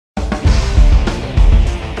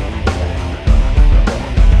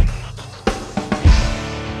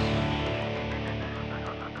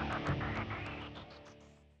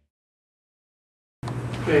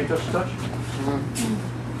Okay, touch.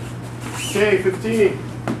 Okay, 15.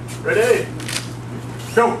 Ready?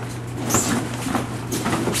 Go.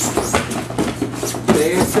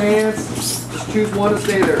 Stay in stance. Just choose one to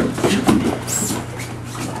stay there.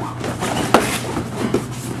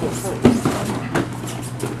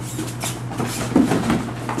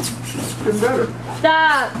 Getting better.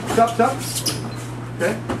 Stop. Stop.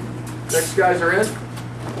 Okay. Next guys are in.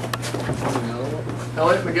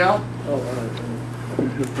 Elliot, Miguel.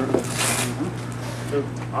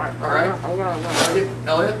 All right.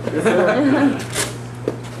 Elliot.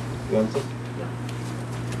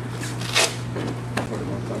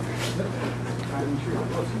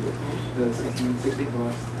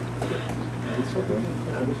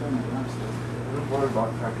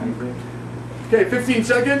 Okay, 15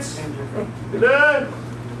 seconds. Good.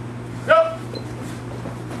 Go.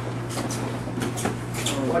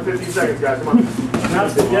 15 seconds, guys. Come on.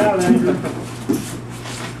 Snap the jab, Andrew.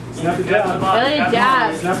 Snap the jab. Elliot,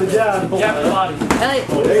 jab. Snap the jab. Jab the body. Elliot.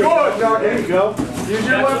 Good, dog. There you go. Use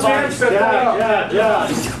your left hand. Set that up.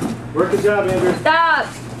 Jab. Work the jab, Andrew. Stop.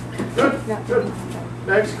 Good.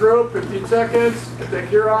 Next group, 15 seconds. Get that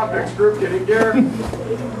gear off. Next group, get in gear.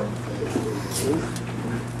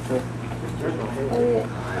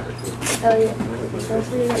 Elliot, don't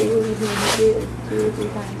forget about your lead hand. Do it 2 or 3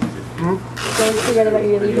 times. Don't forget about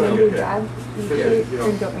your lead hand. Do a jab.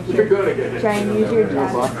 You're good again. Try and use your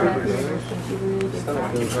jab instead of your wrist. You really good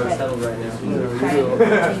Settled right now.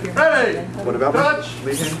 Hey! What about touch?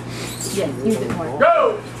 Lead hand? Yes, use it more.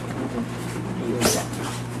 Go!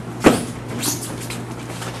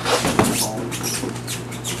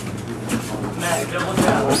 Matt, double jab.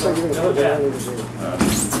 Double jab.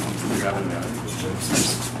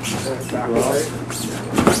 Stop.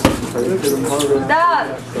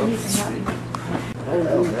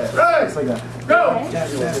 Hey! Go!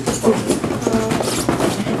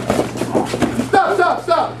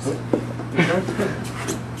 Stop!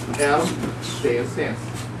 Adam, stay in stance.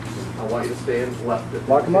 I want you to stay in left.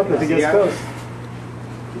 Lock him up if he gets close.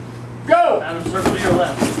 Go! Adam, circle to your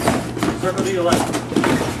left. Circle to your left.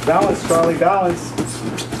 Balance, Charlie, balance.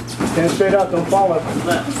 Stand straight up, don't fall up.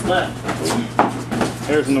 Left.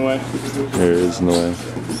 Hair's in the way.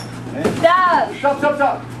 Stop.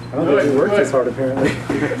 Stop! I don't think he worked this hard, apparently.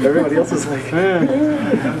 Everybody else is like, man.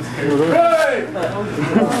 Hey!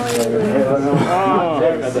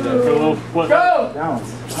 Go! Balance.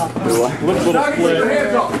 Knock your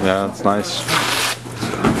hands off. Yeah, that's nice.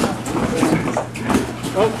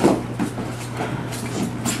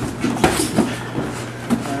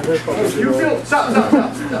 You feel, stop.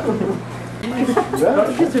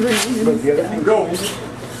 Go.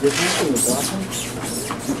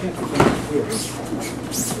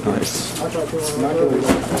 Nice.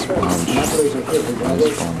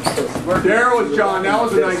 There was John. That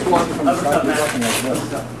was a nice one.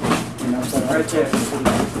 Right there.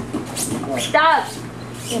 Stop.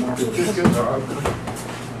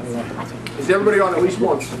 Is everybody on at least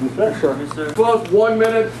once? Sure. Yes, sir. Close, 1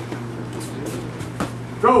 minute.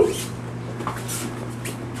 Go.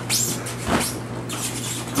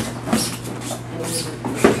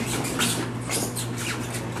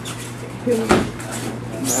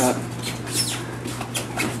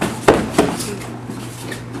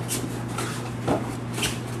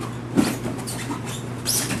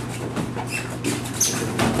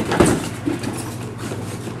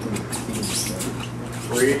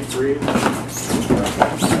 Breathe.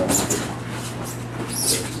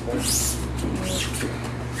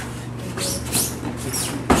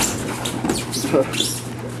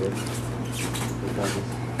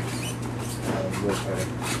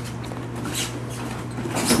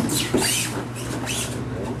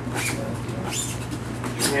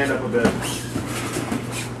 Hand up a bit.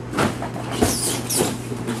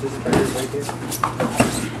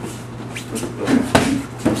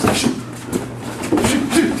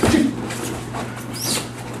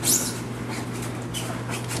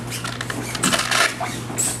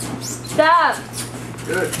 Stop.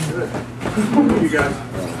 Good. You guys.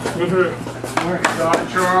 John,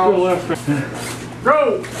 Charles.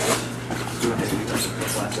 Go.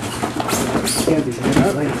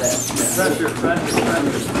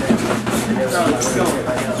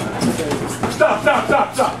 Stop.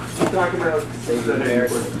 Talking about save the air.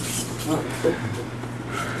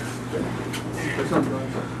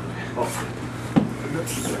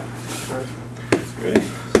 Ready?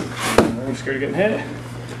 Are you scared of getting hit?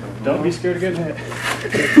 Don't be scared of getting hit.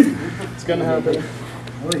 It's gonna happen.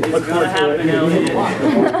 It's gonna happen, Elliot.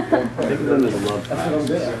 Think of them as love. That's what I'm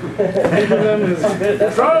good at. Think of them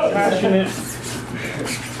as passionate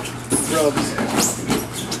rubs.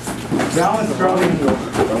 Balance, Charlie.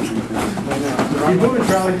 Keep moving,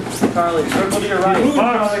 Charlie. Charlie, circle to your right.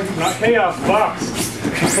 Box, not chaos, box.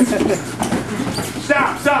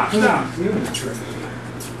 Stop, stop, stop.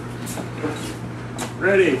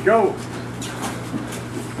 Ready, go.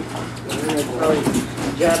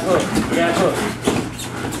 Jab hook, jab hook.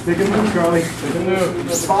 Take a move, Charlie. Take a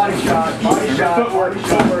move. Body shot, body shot, Footwork, body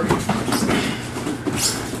shot.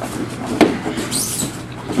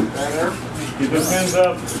 Better. Keep those hands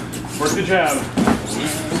up. Work the jab.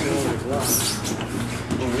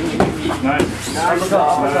 Nice. Uppercut,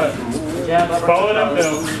 uppercut. Jab, uppercut. Follow it up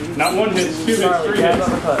though. Not one hit, it's 2 hits, Charlie, 3 jab, hits.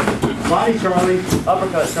 uppercut. Body, Charlie.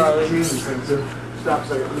 Uppercut, Charlie. Stop a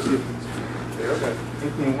second, let me see. There, okay.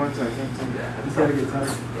 Just gotta get tired.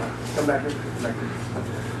 Come back here, come back here.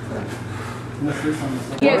 Unless this on the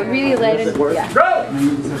side. Get really light and yeah. Go!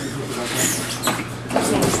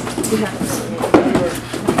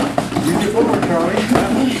 Use your footwork, Charlie.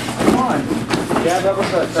 Come on. Jab,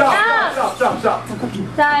 uppercut. Stop, stop, stop, stop.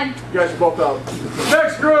 Time. You guys are both out.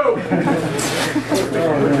 Next group!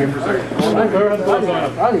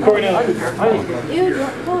 Corey, now. Ew,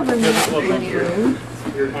 don't go over me.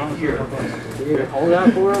 Hold out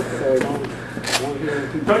for us.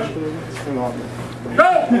 Touch. Go!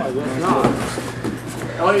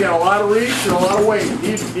 Oh, you got a lot of reach and a lot of weight. You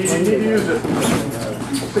need to use it.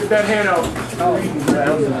 Stick that hand out.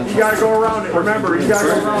 You gotta go around it. Remember, you gotta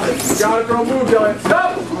go around it. You gotta throw moves, Elliot.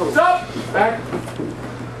 Stop! Stop! Back.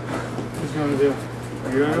 What's going to do?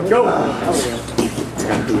 Are you going to Go!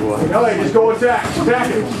 Elliot, just go attack. Attack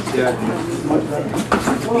it.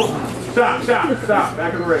 Stop, stop, stop.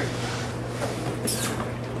 Back in the ring.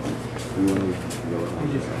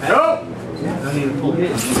 Go!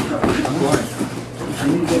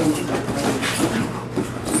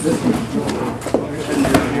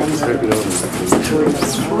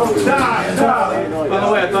 Stop, stop. By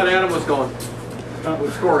the way, I thought Adam was going.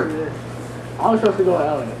 With Corey. I was supposed to go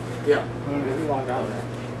Elliot. Yeah. He walked out there.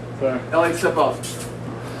 Sorry. Elliot, step up.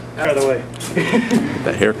 Out of the way.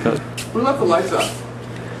 That haircut. Who left the lights up?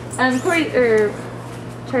 Corey or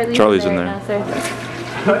Charlie's in there. now, sir.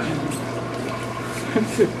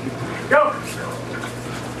 Go!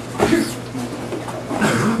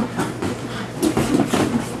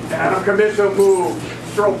 Adam commits to a move.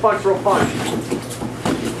 Throw punch, throw punch.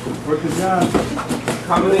 Work the job.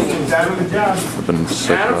 Combination, Adam. Good job. I've been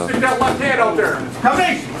sick Adam, stick that left hand out there.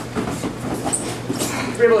 Combination!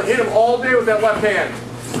 Be able to hit him all day with that left hand.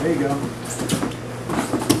 There you go.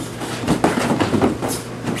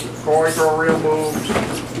 Corey, throw a real move.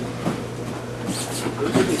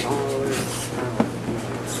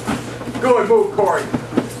 Good move, Corey.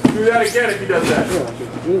 Do that again if he does that.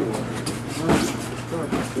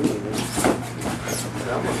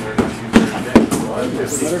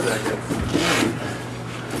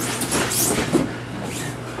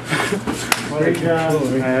 Great job.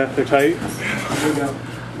 Yeah, they're tight. There you go.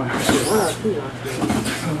 I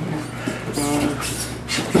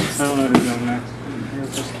don't know who's going next.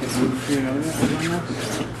 You know who's going next?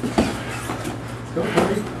 Go,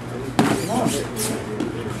 Corey. Come on.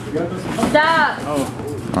 You got this. Stop. Oh,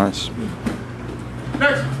 Nice.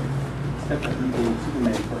 Next.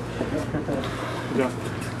 good job.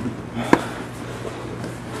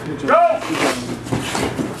 Go!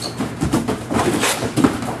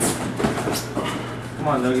 Come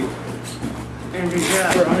on, Dougie. Andrew,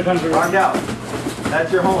 jab. How many times are we? Armed out.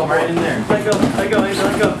 That's your home, right in there. Let go, Andrew,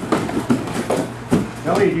 let go.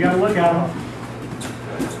 Elliot, you gotta look at him.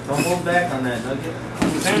 Don't hold back on that, Dougie.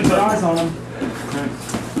 Hands Put up. eyes on him.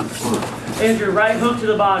 Andrew, right hook to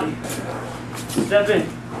the body. Step in.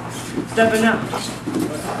 Step in now.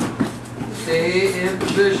 Stay in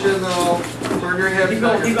position though. Turn your head Keep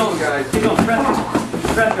back, going, keep going. guys. Keep going. Pressure.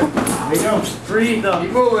 Pressure. There you go. Breathe though.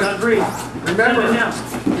 Keep moving. Now breathe. Remember, Step in now.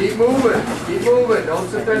 keep moving. Keep moving. Don't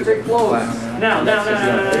sit there and take blows. Now.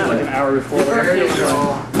 Like an hour before. There you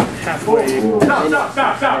go. Halfway. Stop, stop,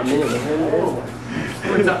 stop, stop.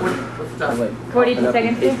 What's the time? 42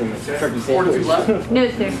 seconds, sir? 42 left. No,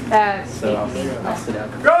 sir.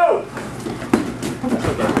 Go! You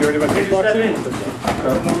already about Andrew, step in.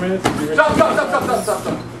 couple more minutes? You ready? Stop, stop, stop, stop, stop, stop,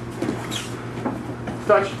 stop.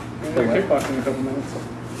 Touch. Kickboxing in a couple minutes.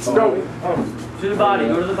 Go. To the body.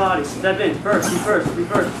 Go to the body. Step in. First. Be first. Be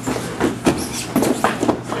first.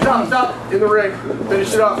 Stop, stop. In the ring.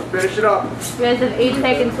 Finish it up. Finish it up. You guys have 8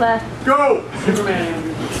 seconds left. Go! Superman,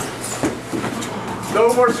 Andrew.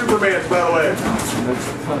 No more Supermans, by the way.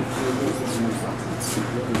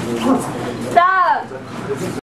 Stop!